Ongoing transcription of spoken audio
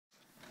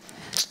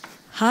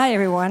Hi,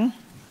 everyone.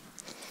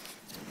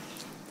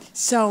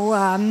 So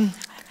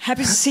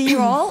happy to see you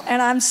all,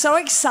 and I'm so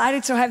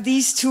excited to have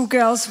these two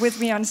girls with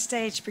me on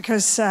stage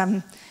because,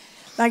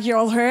 like you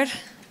all heard,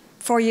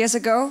 4 years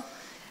ago,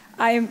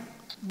 I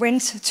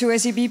went to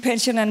SEB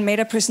Pension and made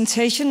a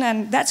presentation,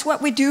 and that's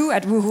what we do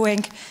at Woohoo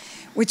Inc.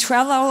 We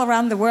travel all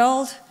around the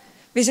world,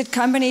 visit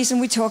companies, and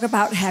we talk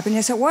about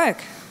happiness at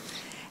work.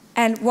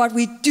 And what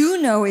we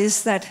do know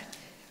is that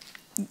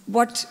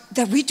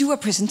we do a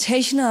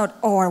presentation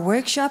or a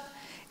workshop,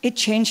 it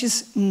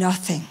changes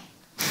nothing.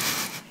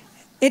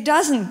 It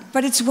doesn't,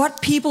 but it's what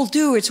people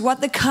do. It's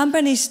what the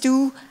companies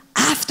do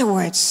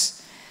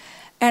afterwards.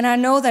 And I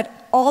know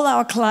that all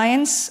our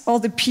clients, all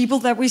the people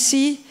that we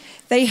see,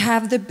 they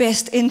have the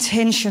best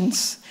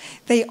intentions.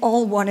 They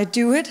all want to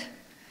do it,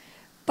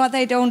 but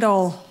they don't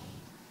all.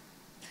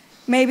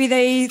 Maybe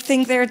they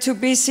think they're too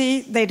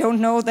busy. They don't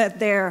know that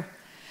they're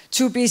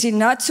too busy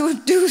not to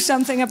do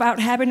something about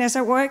happiness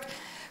at work.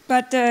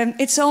 But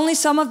it's only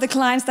some of the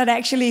clients that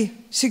actually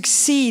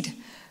succeed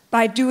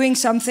by doing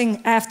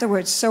something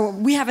afterwards. So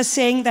we have a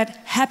saying that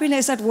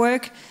happiness at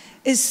work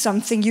is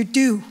something you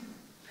do.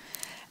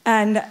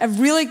 And a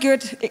really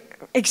good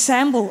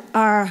example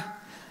are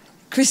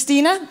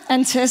Christina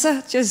and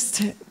Tessa,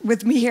 just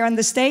with me here on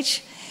the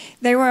stage.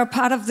 They were a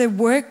part of the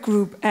work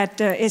group at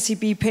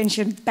SEB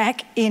Pension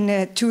back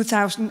in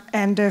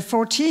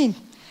 2014.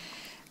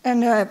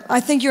 And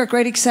I think you're a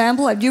great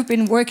example, and you've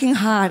been working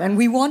hard, and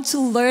we want to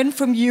learn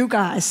from you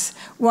guys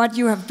what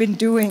you have been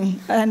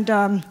doing. And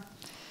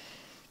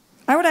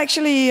I would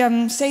actually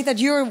say that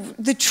you're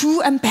the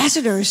true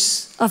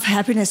ambassadors of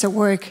happiness at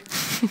work.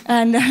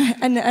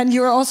 and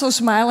you're also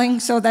smiling,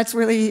 so that's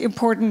really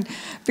important,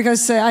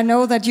 because I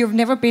know that you've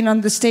never been on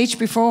the stage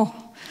before.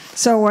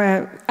 So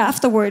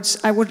afterwards,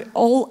 I would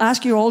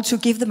ask you all to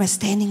give them a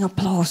standing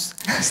applause,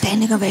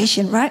 standing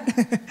ovation, right?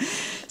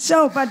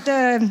 But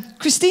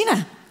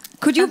Christina,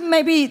 could you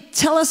maybe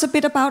tell us a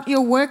bit about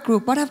your work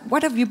group?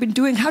 What have you been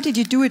doing? How did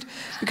you do it?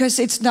 Because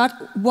it's not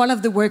one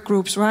of the work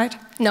groups, right?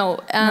 No.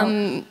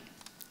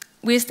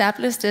 We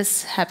established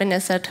this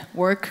Happiness at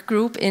Work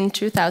group in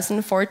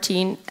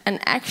 2014, and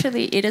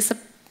actually it is a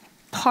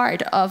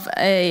part of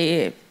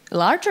a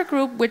larger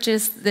group, which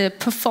is the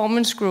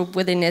performance group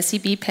within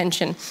SEB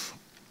Pension.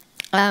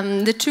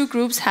 The two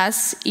groups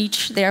has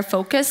each their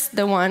focus.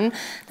 The one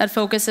that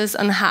focuses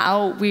on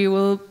how we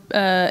will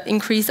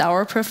increase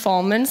our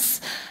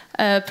performance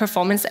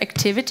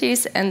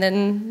activities, and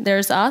then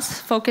there's us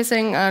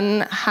focusing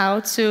on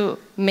how to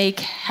make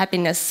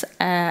happiness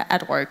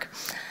at work.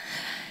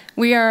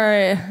 We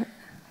are,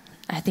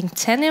 I think,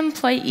 10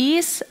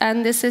 employees,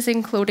 and this is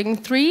including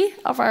 3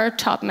 of our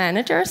top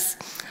managers.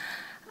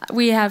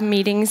 We have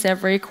meetings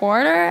every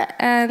quarter,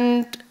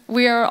 and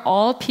we are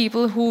all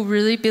people who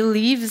really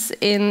believes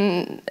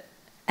in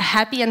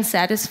happy and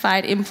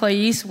satisfied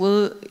employees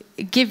will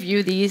give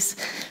you these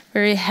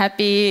very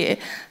happy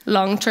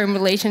long-term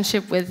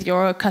relationship with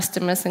your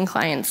customers and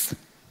clients.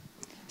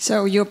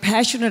 So you're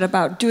passionate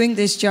about doing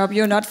this job.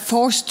 You're not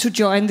forced to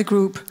join the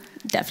group.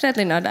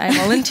 Definitely not. I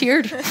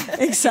volunteered.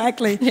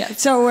 Exactly. Yeah.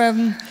 So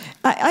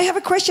I have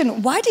a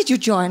question. Why did you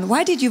join?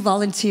 Why did you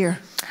volunteer?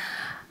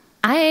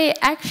 I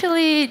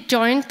actually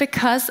joined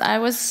because I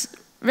was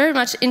very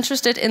much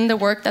interested in the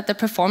work that the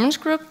performance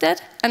group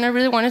did, and I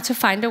really wanted to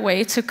find a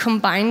way to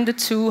combine the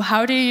two.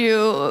 How do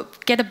you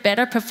get a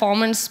better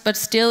performance but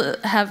still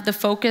have the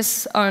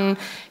focus on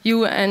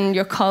you and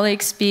your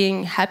colleagues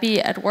being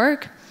happy at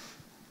work?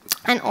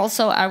 And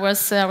also I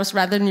was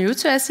rather new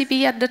to SEB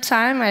at the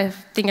time. I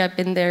think I've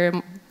been there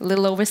a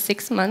little over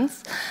 6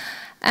 months.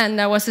 And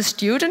I was a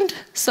student,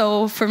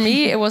 so for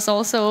me it was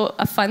also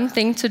a fun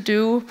thing to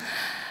do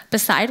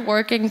beside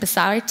working,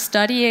 beside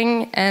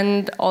studying,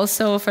 and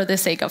also for the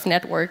sake of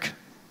network.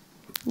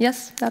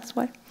 Yes, that's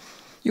why.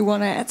 You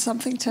want to add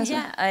something, Tessa?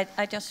 Yeah,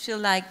 I just feel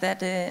like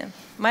that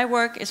my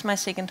work is my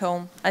second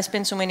home. I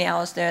spend so many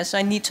hours there, so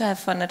I need to have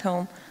fun at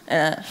home,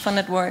 fun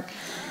at work.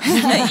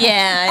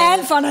 Yeah.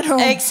 And fun at home.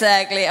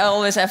 Exactly, I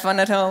always have fun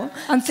at home.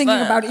 I'm thinking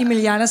about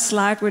Emiliana's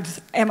slide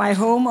with, am I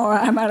home or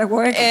am I at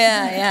work?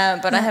 Yeah,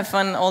 but I have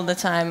fun all the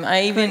time.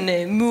 I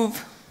even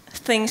move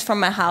things from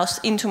my house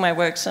into my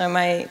work, so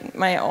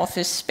my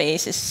office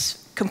space is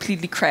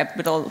completely crap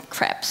with all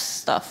crap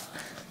stuff.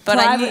 But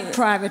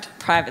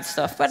private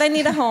stuff. But I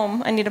need a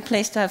home. I need a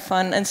place to have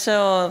fun. And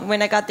so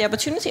when I got the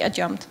opportunity, I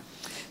jumped.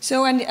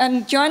 So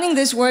and joining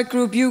this work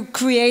group, you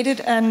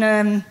created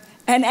an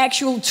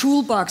actual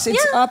toolbox.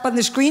 It's up on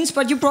the screens,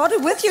 but you brought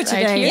it with you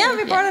today. Right, yeah,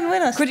 we brought it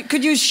with us.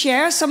 Could you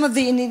share some of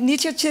the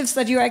initiatives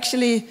that you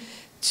actually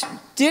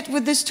did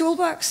with this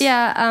toolbox?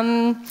 Yeah.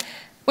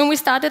 When we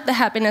started the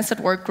Happiness at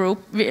Work group,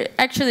 we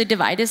actually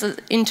divided it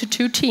into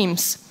 2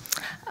 teams.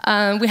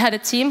 We had a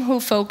team who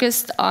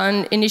focused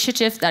on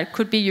initiatives that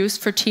could be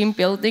used for team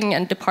building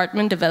and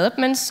department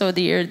development, so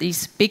they are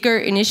these bigger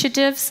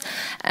initiatives.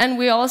 And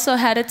we also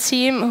had a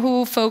team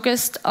who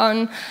focused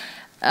on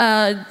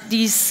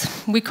these,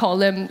 we call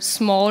them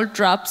small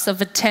drops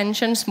of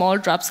attention, small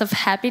drops of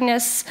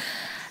happiness.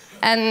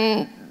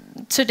 And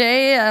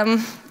today,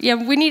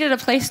 we needed a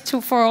place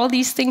for all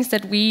these things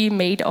that we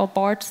made or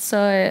bought.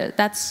 So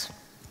that's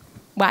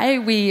why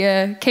we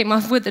came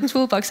up with the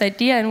toolbox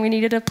idea, and we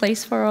needed a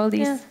place for all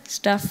these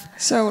stuff.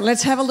 So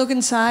let's have a look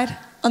inside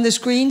on the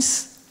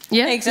screens.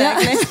 Yeah,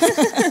 exactly.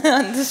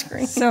 On the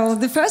screen. So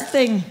the first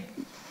thing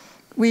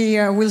we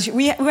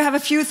have a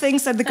few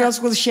things that the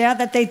girls will share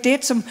that they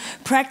did, some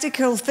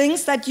practical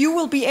things that you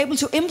will be able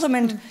to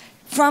implement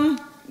from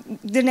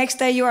the next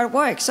day you are at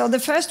work. So the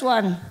first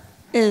one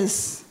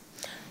is...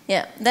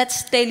 Yeah,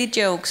 that's daily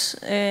jokes.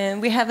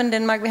 We have in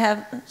Denmark, we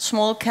have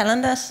small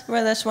calendars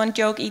where there's one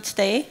joke each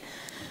day.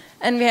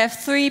 And we have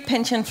 3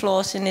 pension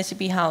floors in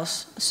SEB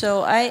House.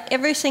 So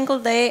every single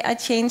day I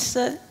change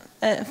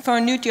for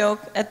a new joke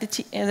at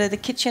the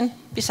kitchen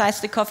besides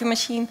the coffee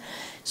machine.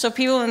 So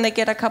people, when they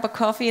get a cup of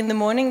coffee in the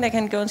morning, they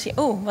can go and see,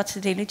 oh, what's the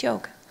daily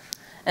joke?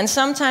 And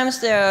sometimes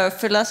they're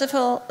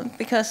philosophical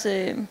because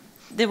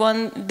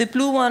the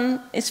blue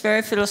one is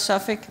very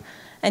philosophic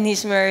and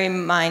he's very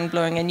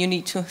mind-blowing and you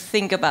need to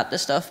think about the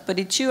stuff. But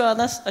the 2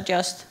 others are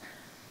just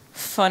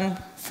fun.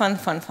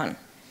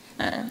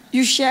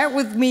 You share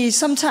with me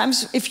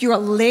sometimes if you are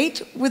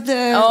late with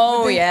the...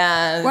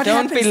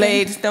 Don't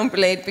be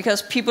late,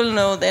 because people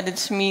know that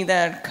it's me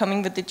that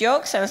coming with the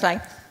jokes. I was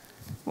like,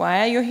 why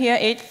are you here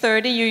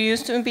 8:30? You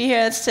used to be here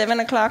at 7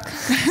 o'clock.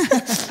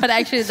 But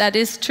actually that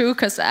is true,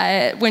 because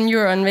when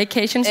you're on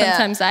vacation,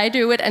 sometimes I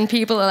do it, and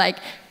people are like,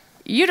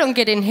 you don't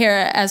get in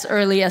here as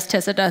early as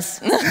Tessa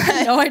does.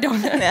 No, I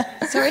don't. Yeah.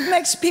 So it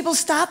makes people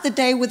start the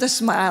day with a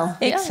smile.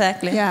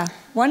 Exactly. Yeah,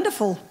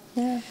 wonderful.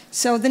 Yeah.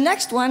 So the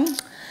next one...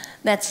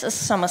 That's a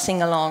summer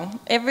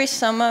sing-along. Every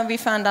summer we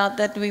found out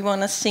that we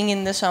want to sing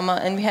in the summer,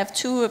 and we have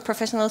 2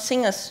 professional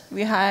singers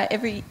we hire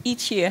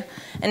each year,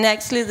 and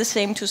actually the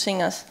same 2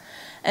 singers.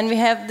 And we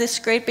have this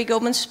great big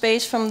open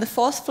space from the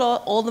 4th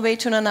floor all the way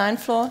to the 9th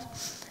floor.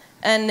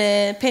 And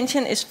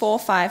pension is 4,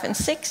 5, and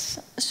 6.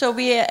 So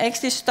we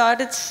actually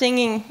started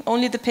singing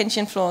only the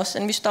pension floors,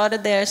 and we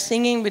started there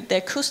singing with the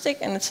acoustic,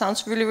 and it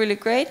sounds really, really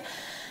great.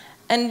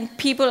 And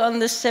people on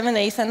the 7th,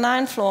 8th, and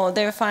 9th floor,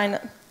 they find...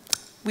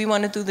 we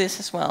want to do this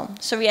as well.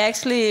 So we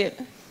actually,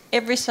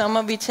 every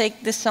summer, we take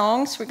the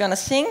songs we're going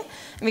to sing,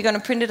 and we're going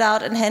to print it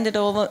out and hand it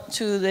over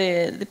to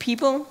the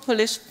people who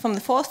live from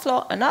the 4th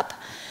floor and up.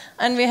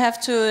 And we have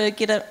to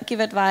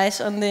give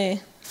advice on the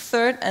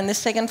 3rd and the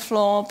 2nd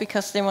floor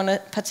because they want to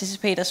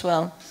participate as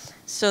well.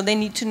 So they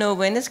need to know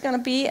when it's going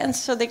to be, and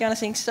so they're going to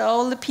sing. So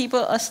all the people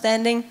are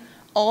standing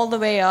all the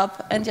way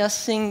up and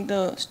just sing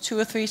those 2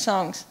 or 3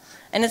 songs.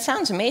 And it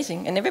sounds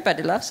amazing, and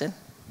everybody loves it.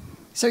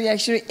 So you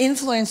actually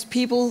influence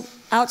people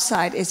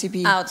outside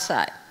SEB?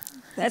 Outside.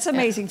 That's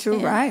amazing too,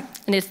 right?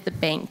 And it's the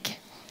bank.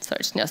 So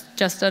it's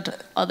just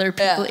that other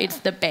people, it's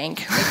the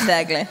bank.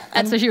 Exactly.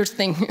 That's a huge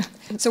thing.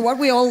 So what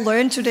we all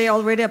learned today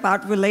already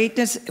about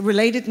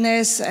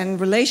relatedness and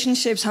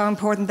relationships, how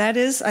important that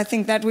is, I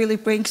think that really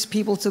brings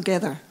people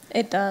together.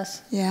 It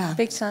does. Yeah.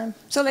 Big time.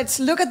 So let's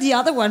look at the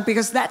other one,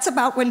 because that's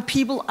about when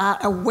people are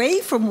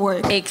away from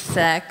work.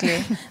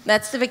 Exactly.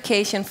 That's the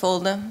vacation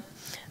folder.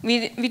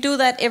 We do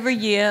that every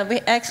year. We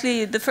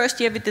actually, the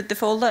first year we did the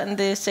folder, and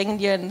the second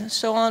year and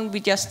so on, we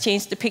just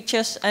changed the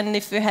pictures. And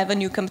if we have a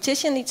new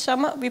competition each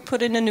summer, we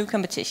put in a new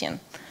competition.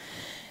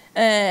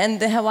 And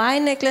the Hawaii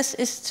necklace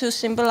is to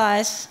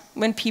symbolize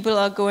when people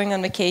are going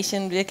on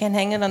vacation. They can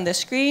hang it on their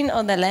screen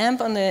or the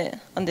lamp on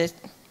the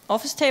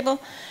office table,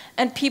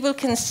 and people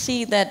can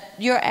see that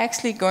you're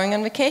actually going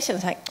on vacation.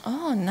 It's like,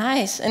 oh,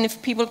 nice. And if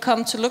people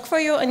come to look for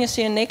you and you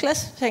see a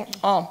necklace, think,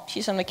 oh,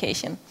 she's on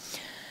vacation.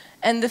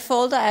 And the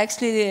folder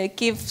actually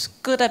gives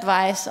good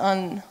advice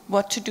on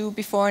what to do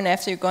before and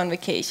after you go on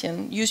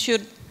vacation. You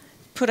should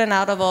put an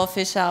out of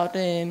office out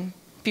the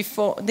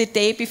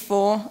day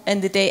before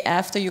and the day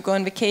after you go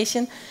on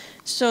vacation.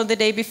 So the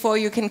day before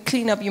you can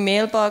clean up your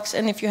mailbox,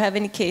 and if you have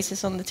any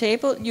cases on the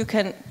table, you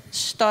can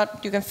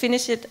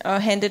finish it or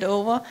hand it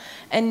over.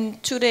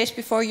 And 2 days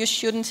before, you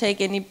shouldn't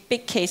take any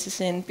big cases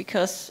in,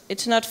 because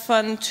it's not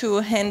fun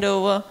to hand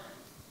over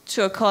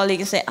to a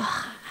colleague and say,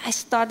 I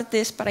started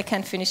this, but I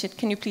can't finish it.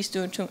 Can you please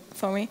do it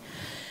for me?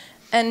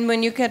 And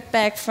when you get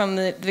back from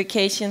the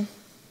vacation,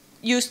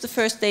 use the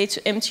first day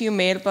to empty your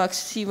mailbox,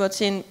 see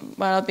what's in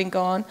while I've been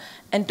gone,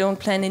 and don't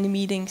plan any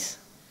meetings.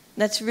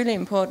 That's really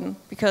important,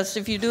 because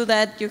if you do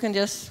that,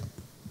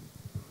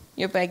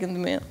 you're back in the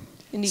mail.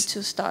 You need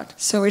to start.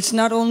 So it's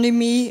not only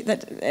me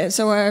that.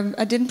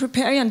 I didn't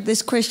prepare you on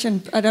this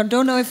question. I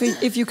don't know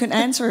if you can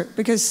answer,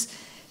 because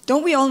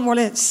don't we all want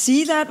to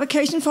see that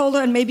vacation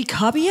folder and maybe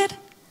copy it?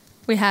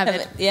 We have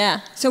it. Yeah.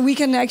 So we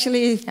can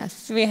actually...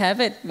 Yes. We have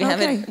it. We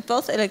have it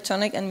both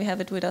electronic, and we have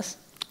it with us.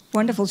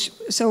 Wonderful.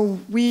 So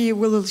we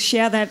will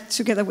share that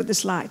together with the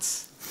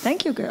slides.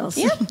 Thank you, girls.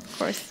 Yeah, of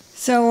course.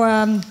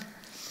 So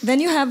then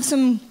you have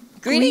some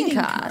greeting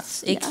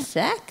cards.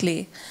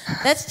 Exactly. Yeah.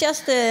 That's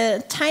just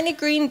tiny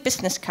green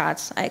business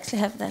cards. I actually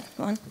have that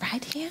one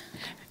right here.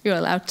 You're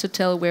allowed to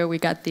tell where we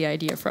got the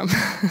idea from.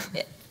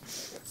 Yeah.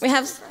 We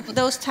have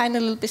those tiny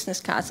little business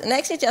cards. And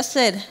actually just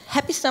said,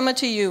 happy summer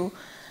to you.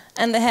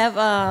 And they have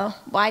a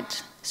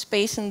white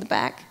space in the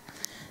back.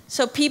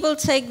 So people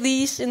take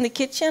these in the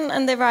kitchen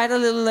and they write a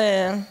little,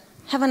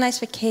 have a nice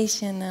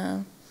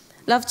vacation,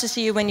 love to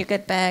see you when you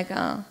get back,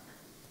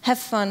 have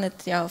fun at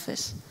the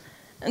office.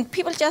 And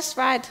people just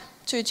write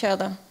to each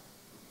other.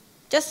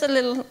 Just a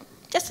little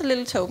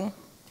token.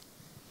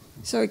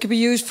 So it could be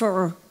used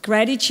for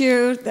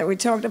gratitude that we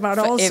talked about,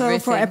 for also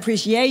everything. For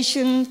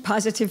appreciation,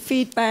 positive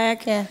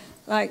feedback,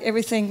 like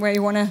everything where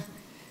you want to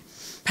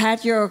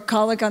pat your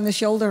colleague on the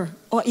shoulder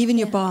or even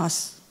your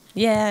boss.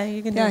 Yeah,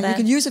 you can do that.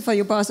 You can use it for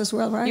your boss as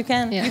well, right? You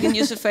can. Yeah. You can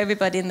use it for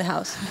everybody in the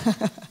house.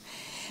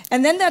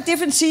 And then there are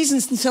different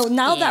seasons. So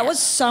now that was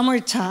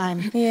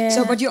summertime. Yeah.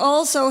 So, but you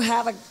also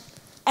have a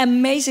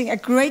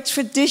great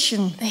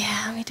tradition.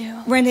 Yeah, we do.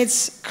 When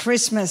it's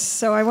Christmas.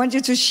 So I want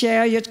you to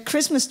share your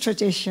Christmas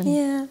tradition.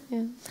 Yeah.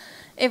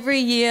 Every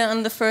year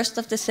on the 1st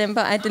of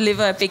December, I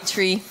deliver a big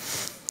tree.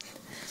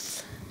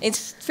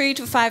 It's 3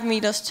 to 5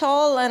 meters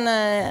tall,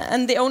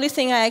 and the only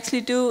thing I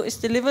actually do is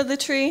deliver the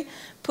tree,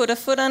 put a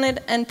foot on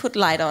it, and put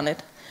light on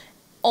it.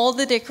 All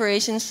the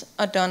decorations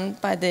are done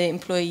by the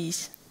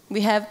employees.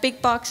 We have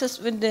big boxes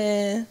with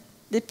the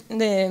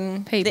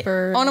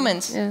paper, the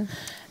ornaments. Yeah.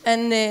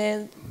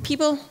 And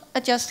people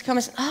are just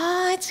coming,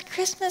 it's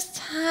Christmas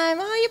time.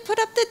 Oh, you put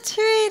up the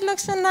tree, it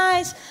looks so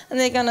nice. And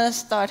they're going to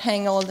start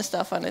hanging all the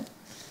stuff on it.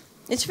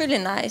 It's really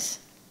nice.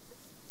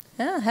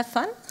 Yeah, have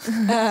fun.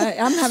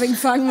 I'm having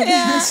fun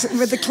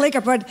with the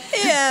clicker, but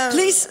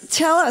please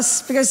tell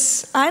us,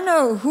 because I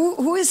know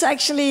who is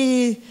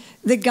actually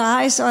the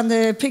guys on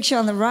the picture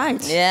on the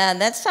right. Yeah,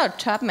 that's our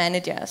top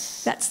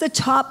managers. That's the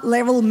top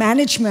level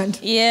management.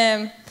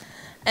 Yeah.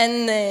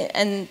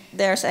 And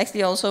there's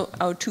actually also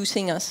our 2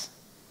 singers.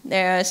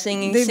 They are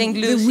singing St.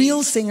 Lucy's. The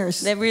real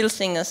singers. The real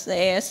singers.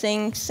 They are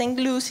singing St.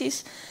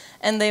 Lucy's,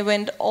 and they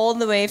went all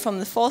the way from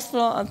the 4th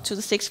floor up to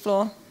the 6th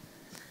floor.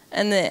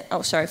 And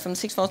from the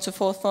 6th floor to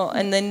 4th floor.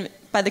 And then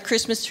by the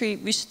Christmas tree,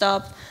 we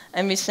stopped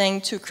and we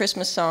sang 2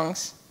 Christmas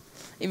songs.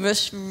 It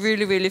was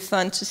really, really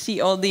fun to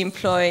see all the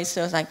employees.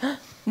 So I was like,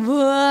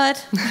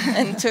 what?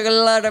 And took a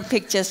lot of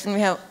pictures.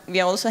 And we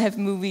also have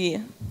movie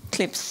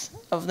clips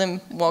of them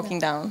walking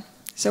down.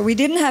 So we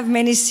didn't have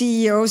many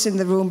CEOs in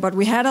the room, but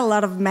we had a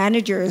lot of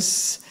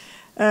managers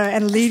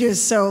and leaders.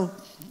 So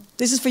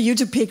this is for you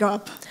to pick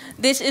up.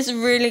 This is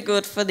really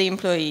good for the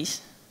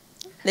employees.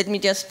 Let me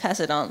just pass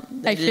it on.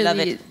 They love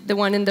it. The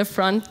one in the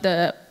front,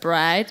 the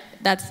bride,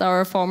 that's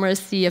our former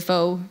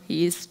CFO.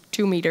 He's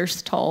 2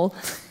 meters tall.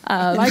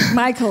 Like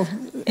Michael.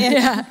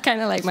 Yeah,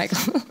 kind of like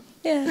Michael.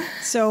 Yeah.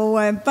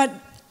 So, but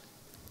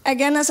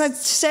again, as I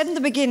said in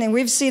the beginning,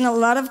 we've seen a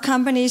lot of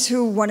companies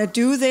who want to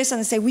do this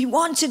and say, we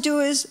want to do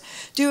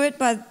it,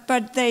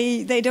 but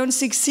they don't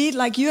succeed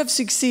like you have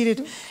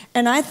succeeded.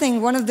 And I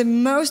think one of the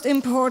most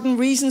important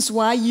reasons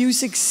why you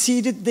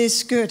succeeded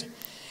this good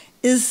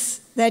is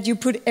that you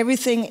put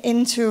everything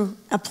into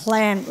a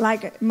plan,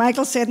 like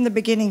Michael said in the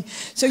beginning.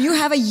 So you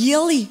have a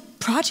yearly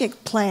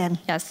project plan.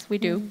 Yes, we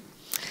do.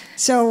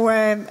 So,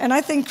 and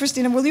I think,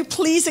 Christina, will you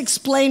please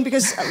explain,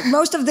 because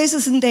most of this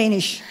is in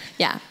Danish.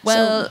 Yeah,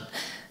 well,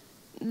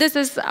 this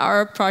is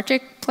our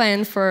project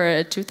plan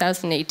for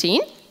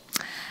 2018.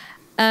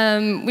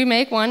 We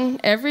make one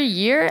every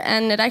year,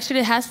 and it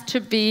actually has to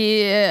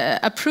be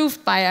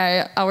approved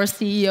by our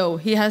CEO.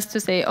 He has to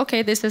say,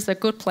 okay, this is a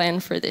good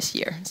plan for this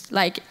year. It's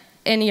like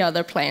any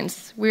other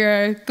plans. We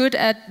are good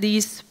at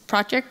these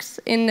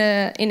projects in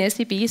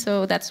SEB,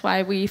 so that's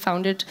why we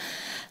found it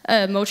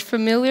most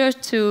familiar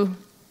to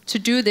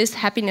do this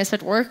happiness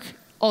at work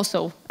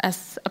also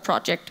as a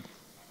project.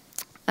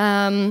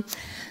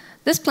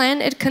 This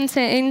plan, it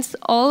contains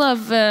all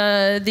of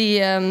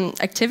the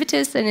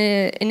activities and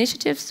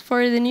initiatives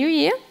for the new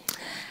year.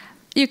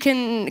 You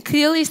can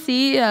clearly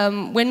see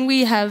when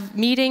we have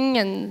meeting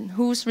and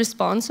who's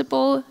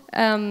responsible,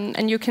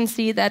 and you can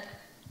see that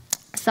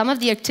some of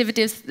the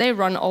activities, they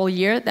run all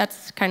year.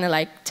 That's kind of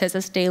like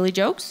Tessa's daily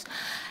jokes.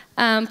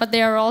 But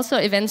there are also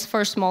events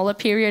for a smaller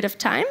period of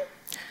time.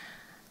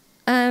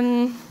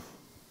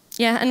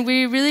 Yeah, and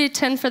we really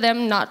tend for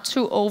them not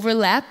to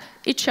overlap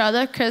each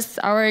other, because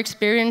our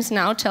experience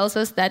now tells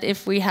us that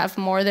if we have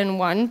more than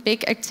one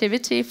big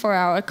activity for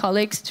our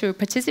colleagues to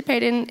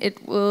participate in,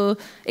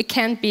 it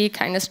can be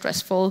kind of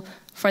stressful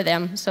for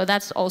them. So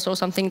that's also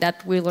something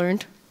that we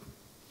learned.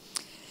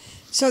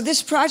 So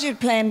this project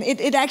plan,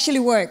 it actually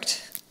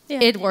worked? Yeah.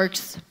 It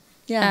works.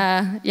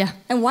 Yeah. Yeah.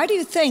 And why do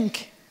you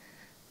think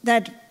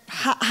that,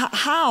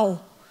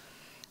 how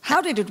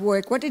did it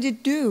work? What did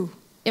it do?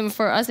 And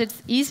for us,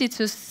 it's easy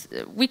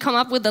we come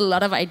up with a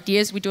lot of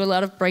ideas, we do a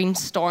lot of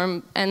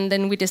brainstorm, and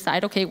then we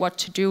decide, okay, what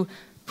to do.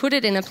 Put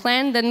it in a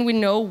plan, then we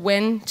know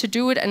when to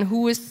do it and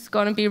who is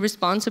going to be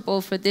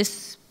responsible for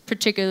this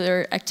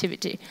particular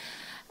activity.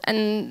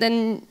 And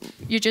then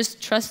you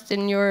just trust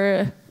in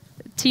your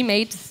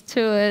teammates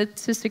to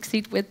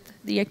succeed with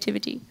the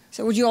activity.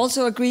 So would you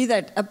also agree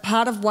that a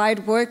part of why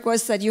it worked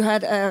was that you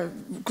had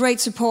great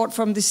support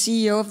from the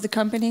CEO of the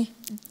company?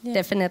 Yeah.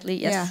 Definitely,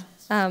 yes.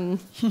 Yeah.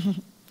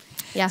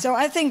 Yeah. So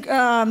I think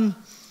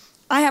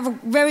I have a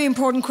very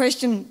important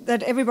question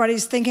that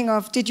everybody's thinking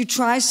of. Did you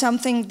try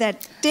something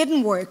that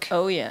didn't work?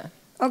 Oh, yeah.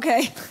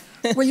 Okay.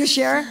 Will you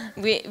share?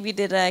 We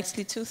did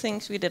actually 2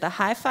 things. We did a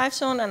high five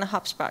zone and a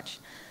hopscotch,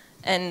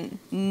 and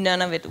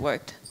none of it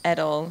worked at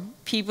all.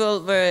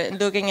 People were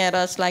looking at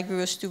us like we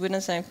were stupid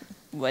and saying,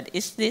 "What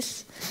is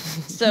this?"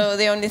 So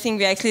the only thing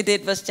we actually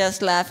did was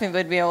just laughing,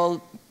 but we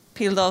all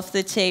peeled off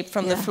the tape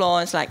from the floor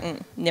and it's like,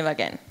 never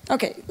again.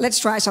 Okay, let's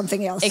try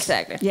something else.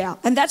 Exactly. Yeah,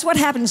 and that's what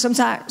happens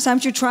sometimes.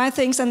 Sometimes you try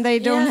things and they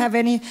don't have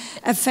any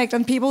effect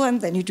on people,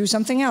 and then you do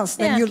something else.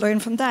 Then you learn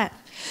from that.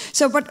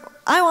 So, but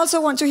I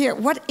also want to hear,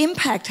 what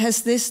impact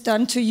has this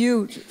done to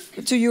you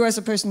as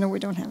a person? No, we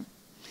don't have.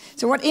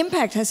 So what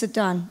impact has it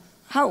done?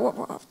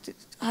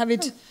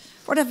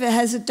 What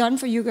has it done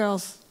for you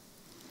girls?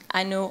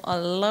 I know a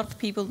lot of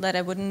people that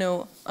I wouldn't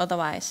know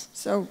otherwise.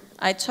 So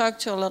I talk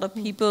to a lot of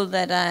people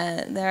that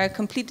there are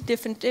completely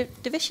different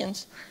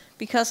divisions.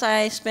 Because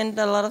I spend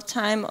a lot of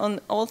time on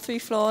all 3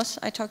 floors,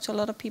 I talk to a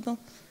lot of people.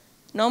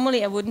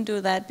 Normally I wouldn't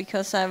do that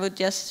because I would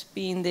just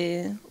be in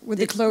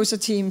the closer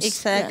teams.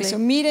 Exactly. Yeah, so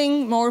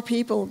meeting more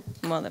people,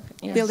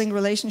 yes. building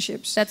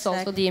relationships. That's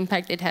also the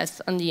impact it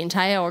has on the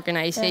entire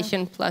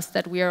organization, plus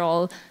that we are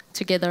all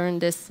together in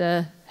this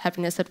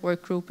Happiness at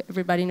Work group.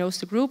 Everybody knows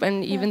the group,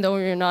 and even though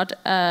you're not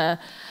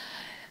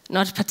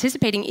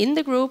participating in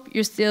the group,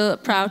 you're still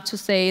proud to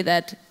say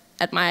that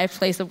at my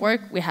place of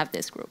work, we have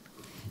this group.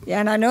 Yeah,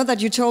 and I know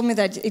that you told me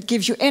that it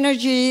gives you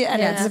energy,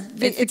 and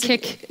it's a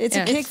kick. It's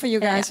a kick for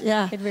you guys.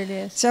 Yeah, it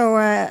really is. So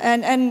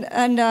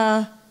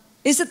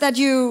is it that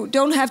you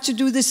don't have to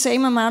do the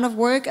same amount of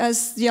work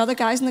as the other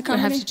guys in the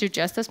company? We have to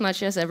do just as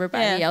much as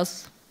everybody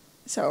else.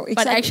 So exactly.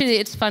 But actually,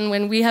 it's fun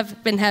when we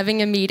have been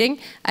having a meeting.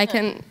 I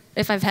can,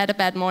 if I've had a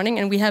bad morning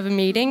and we have a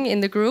meeting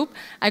in the group,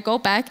 I go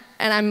back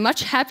and I'm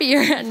much happier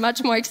and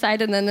much more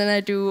excited, and then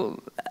I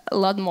do a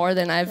lot more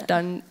than I've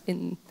done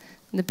in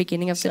the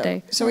beginning of the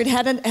day. So it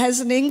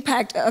has an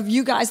impact of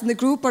you guys in the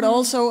group, but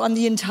also on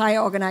the entire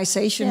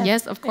organization. Yeah.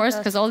 Yes, of course,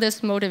 because all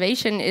this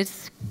motivation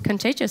is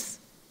contagious.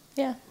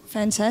 Yeah.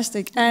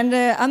 Fantastic. And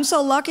I'm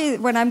so lucky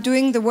when I'm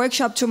doing the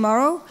workshop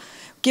tomorrow,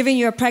 giving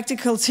you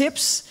practical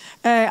tips.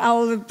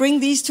 I'll bring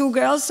these 2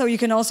 girls so you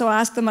can also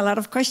ask them a lot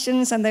of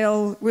questions, and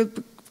will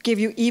give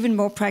you even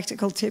more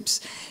practical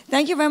tips.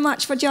 Thank you very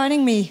much for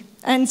joining me,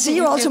 and see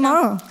you all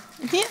tomorrow.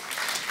 Yeah.